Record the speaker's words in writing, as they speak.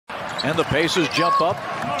And the Pacers jump up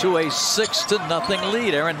to a 6-0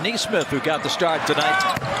 lead. Aaron Nesmith, who got the start tonight,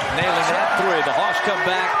 nailing that three. The Hawks come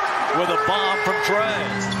back with a bomb from Trey.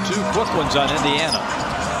 Two quick ones on Indiana.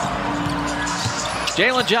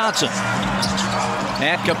 Jalen Johnson.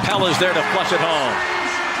 And Capella's there to flush it home.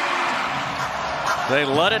 They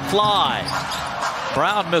let it fly.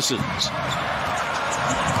 Brown misses.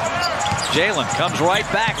 Jalen comes right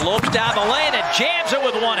back, lopes down the lane, and jams it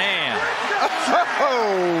with one hand.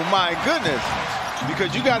 Oh, my goodness.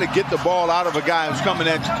 Because you got to get the ball out of a guy who's coming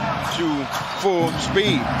at you full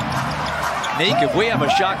speed. Neek, if we have a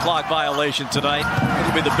shot clock violation tonight,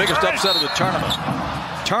 it'll be the biggest upset of the tournament.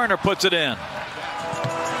 Turner puts it in.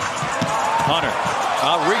 Hunter,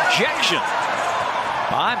 a rejection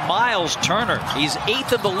by Miles Turner. He's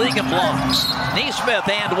 8th in the league in blocks. Nesmith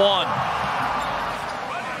and one.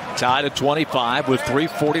 Tied at 25 with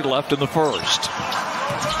 3:40 left in the first.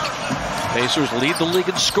 Pacers lead the league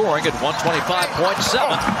in scoring at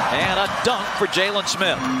 125.7. And a dunk for Jalen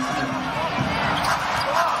Smith.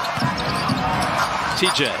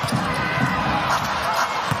 TJ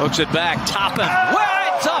hooks it back. Toppin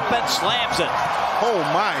rides up and slams it. Oh,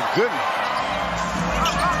 my goodness.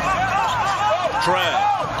 Trey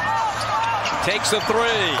takes the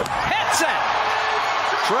three. Hits it.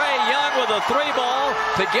 Trey Young with a three ball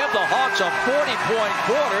to give the Hawks a 40-point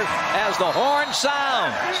quarter as the horn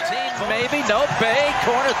sounds. Team maybe, no Bay,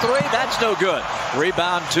 corner three, that's no good.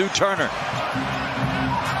 Rebound to Turner.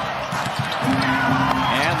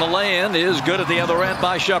 And the lay-in is good at the other end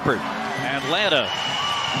by Shepard. Atlanta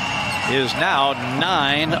is now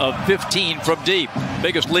 9 of 15 from deep.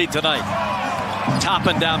 Biggest lead tonight.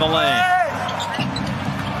 Toppin down the lane.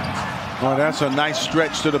 Well, that's a nice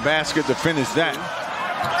stretch to the basket to finish that.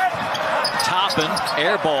 Toppin,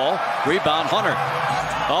 air ball, rebound Hunter.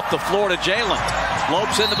 Up the floor to Jalen.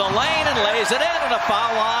 Lopes into the lane and lays it in, and a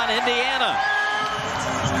foul on Indiana.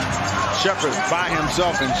 Shepard by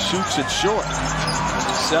himself and shoots it short.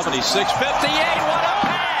 76-58, what a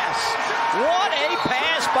pass! What a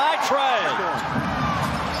pass by Trey.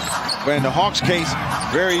 But in the Hawks case,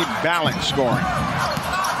 very balanced scoring.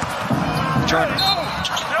 Turner.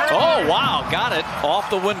 Oh, wow, got it off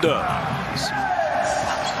the window.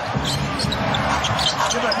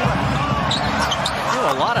 You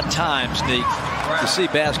know, a lot of times, Nick, you see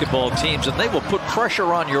basketball teams, and they will put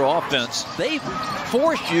pressure on your offense. They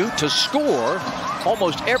force you to score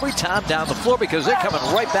almost every time down the floor because they're coming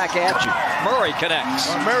right back at you. Murray connects.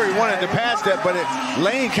 Well, Murray wanted to pass that, but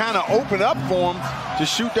Lane kind of opened up for him to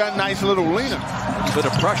shoot that nice little leaner. A bit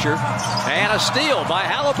of pressure, and a steal by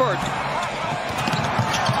Halliburton.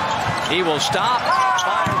 He will stop,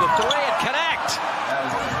 fire the three, and connect.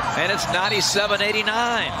 And it's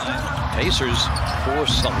 97-89. Pacers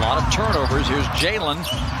force a lot of turnovers. Here's Jalen.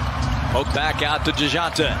 Poke back out to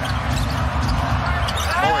DeJounte.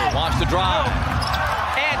 Murray wants to drive.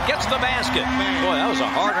 And gets the basket. Boy, that was a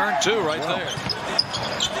hard-earned two right there.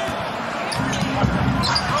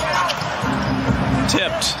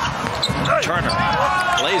 Tipped. Turner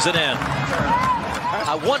lays it in.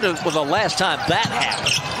 I wonder when the last time that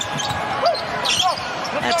happened.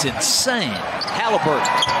 That's insane. Halliburton.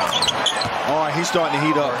 Oh, he's starting to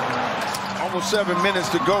heat up. Almost 7 minutes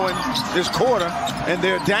to go in this quarter, and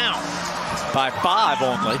they're down. By 5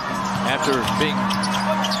 only, after being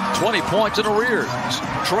 20 points in arrears.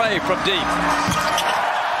 Trey from deep.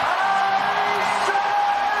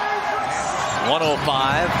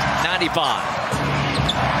 105-95.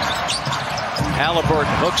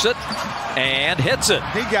 Halliburton hooks it and hits it.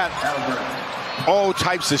 He got all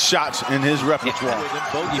types of shots in his repertoire.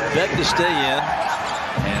 Bogey begged to stay in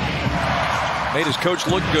and made his coach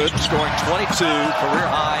look good, scoring 22, career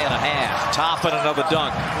high and a half. Toppin another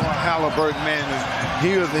dunk. Halliburton, man,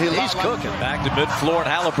 he's cooking. Back to mid-floor and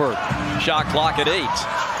Halliburton. Shot clock at 8.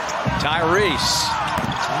 Tyrese.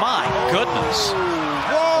 My goodness.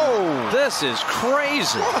 Whoa. This is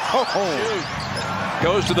crazy. Whoa.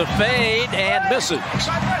 Goes to the fade and misses.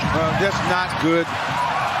 That's not good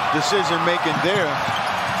decision making there.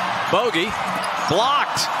 Bogey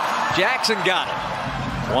blocked. Jackson got it.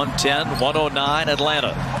 110-109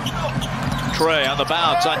 Atlanta. Trey on the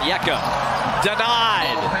bounce on Yeka.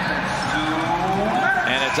 Denied.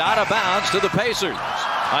 And it's out of bounds to the Pacers.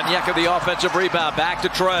 Onyeka the offensive rebound. Back to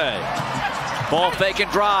Trey. Ball fake and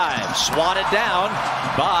drive. Swatted down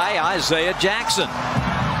by Isaiah Jackson.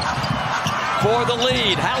 For the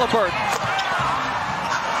lead, Halliburton.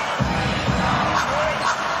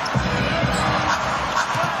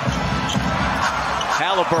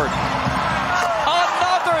 Halliburton.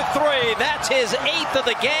 Another three. That's his 8th of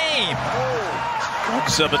the game.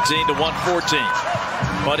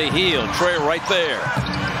 117-114. Buddy Hield. Trey right there.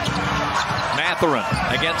 Mathurin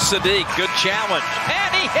against Sadiq. Good challenge.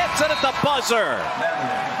 And he hits it at the buzzer.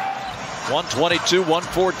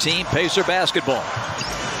 122-114, Pacer basketball.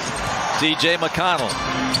 DJ McConnell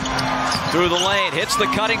through the lane, hits the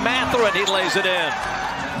cutting Mathurin. He lays it in.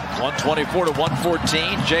 124-114,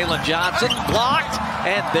 Jalen Johnson blocked.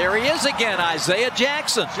 And there he is again, Isaiah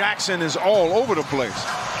Jackson. Jackson is all over the place.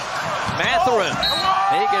 Mathurin,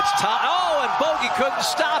 he gets top. Oh, and Bogey couldn't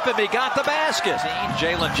stop him. He got the basket.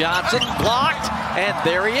 Jalen Johnson blocked. And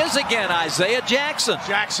there he is again, Isaiah Jackson.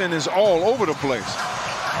 Jackson is all over the place.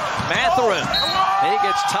 Mathurin, he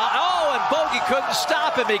gets top. Oh, and Bogey couldn't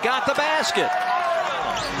stop him. He got the basket.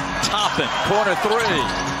 Toppin, corner three.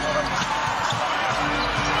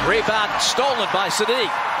 Rebound stolen by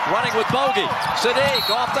Sadiq. Running with Bogey. Sadiq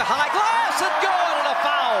off the high glass and good, and a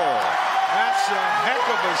foul. That's a heck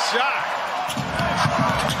of a shot.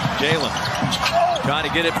 Jalen trying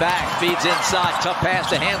to get it back. Feeds inside. Tough pass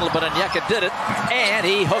to handle, but Onyeka did it. And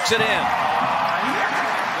he hooks it in.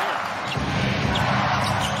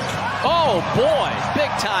 Oh, boy.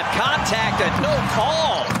 Big time contact and no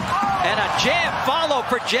call. And a jam follow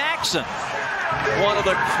for Jackson. One of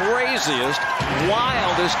the craziest,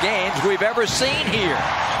 wildest games we've ever seen here.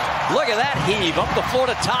 Look at that heave up the floor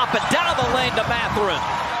to top and down the lane to Mathurin.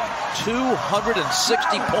 260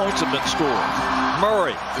 points have been scored.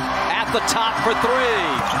 Murray at the top for three.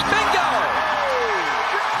 Bingo!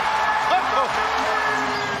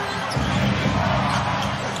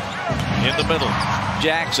 In the middle,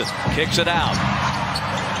 Jackson kicks it out.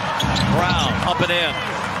 Brown up and in.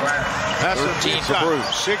 That's 13 for Bruce.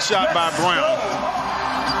 Six shot by Brown.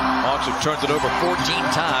 Hawks have turned it over 14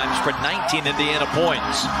 times for 19 Indiana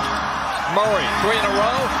points. Murray, 3 in a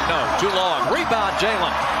row? No, too long. Rebound,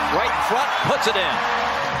 Jalen. Right in front, puts it in.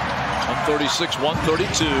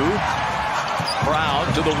 136-132. Brown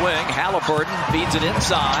to the wing. Halliburton feeds it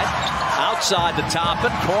inside. Outside the top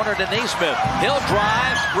and corner to Naismith. He'll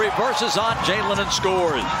drive, reverses on Jalen and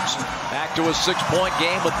scores. Back to a 6-point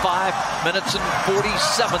game with 5 minutes and 47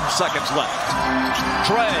 seconds left.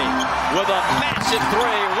 Trey with a massive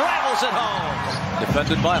three, rattles it home.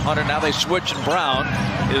 Defended by Hunter. Now they switch and Brown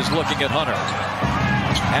is looking at Hunter.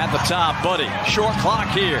 At the top, Buddy. Short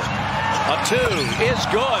clock here. A two is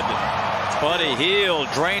good. Buddy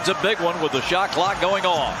Hield drains a big one with the shot clock going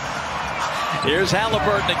off. Here's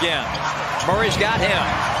Halliburton again. Murray's got him.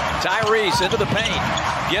 Tyrese into the paint.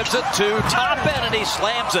 Gives it to Toppin and he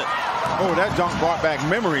slams it. Oh, that dunk brought back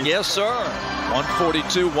memories. Yes, sir.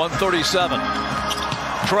 142-137.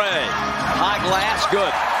 Trey, high glass,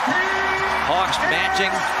 good. Hawks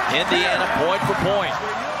matching Indiana point for point.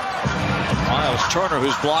 Miles Turner,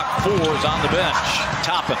 who's blocked 4, is on the bench.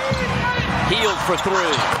 Toppin. Hield for 3.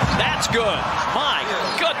 That's good. My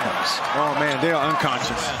goodness. Oh, man, they're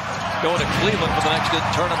unconscious. Going to Cleveland for the next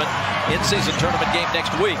in-season tournament game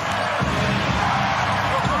next week.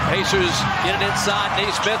 Pacers get it inside.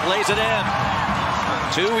 Naismith lays it in.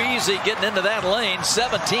 Too easy getting into that lane.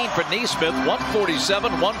 17 for Naismith.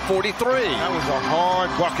 147-143. That was a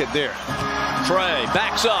hard bucket there. Trey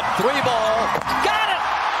backs up. 3 ball. Got it!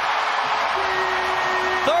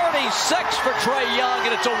 36 for Trey Young,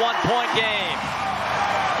 and it's a 1-point game.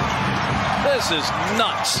 This is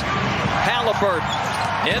nuts. Halliburton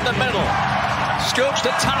in the middle. Scoops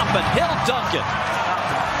to Toppin. He'll dunk it.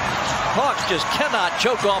 Hawks just cannot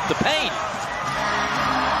choke off the paint.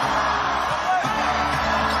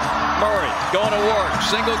 Murray going to work.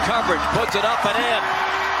 Single coverage. Puts it up and in.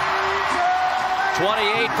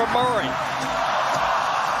 28 for Murray.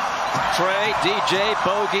 Trey, DJ,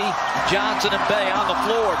 Bogey, Johnson, and Bay on the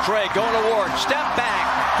floor. Trey going to work. Step back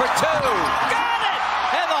for 2. Got it!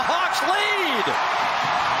 And the Hawks lead.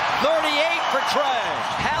 38 for Trey.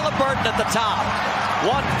 Halliburton at the top.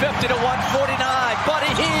 150-149.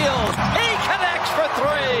 Buddy Hield. He connects for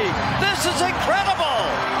 3. This is incredible.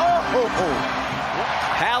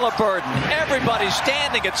 Halliburton. Everybody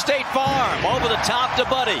standing at State Farm. Over the top to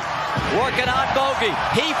Buddy. Working on Bogey.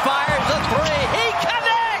 He fires a 3. He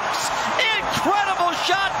connects. Incredible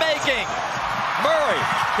shot making. Murray.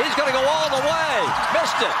 He's going to go all the way.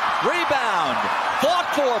 Missed it. Rebound. Fought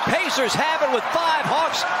for. Pacers have it with 5.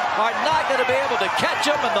 Hawks are not going to be able to catch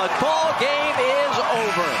him, and the ball game is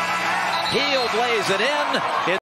over. Hield lays it in.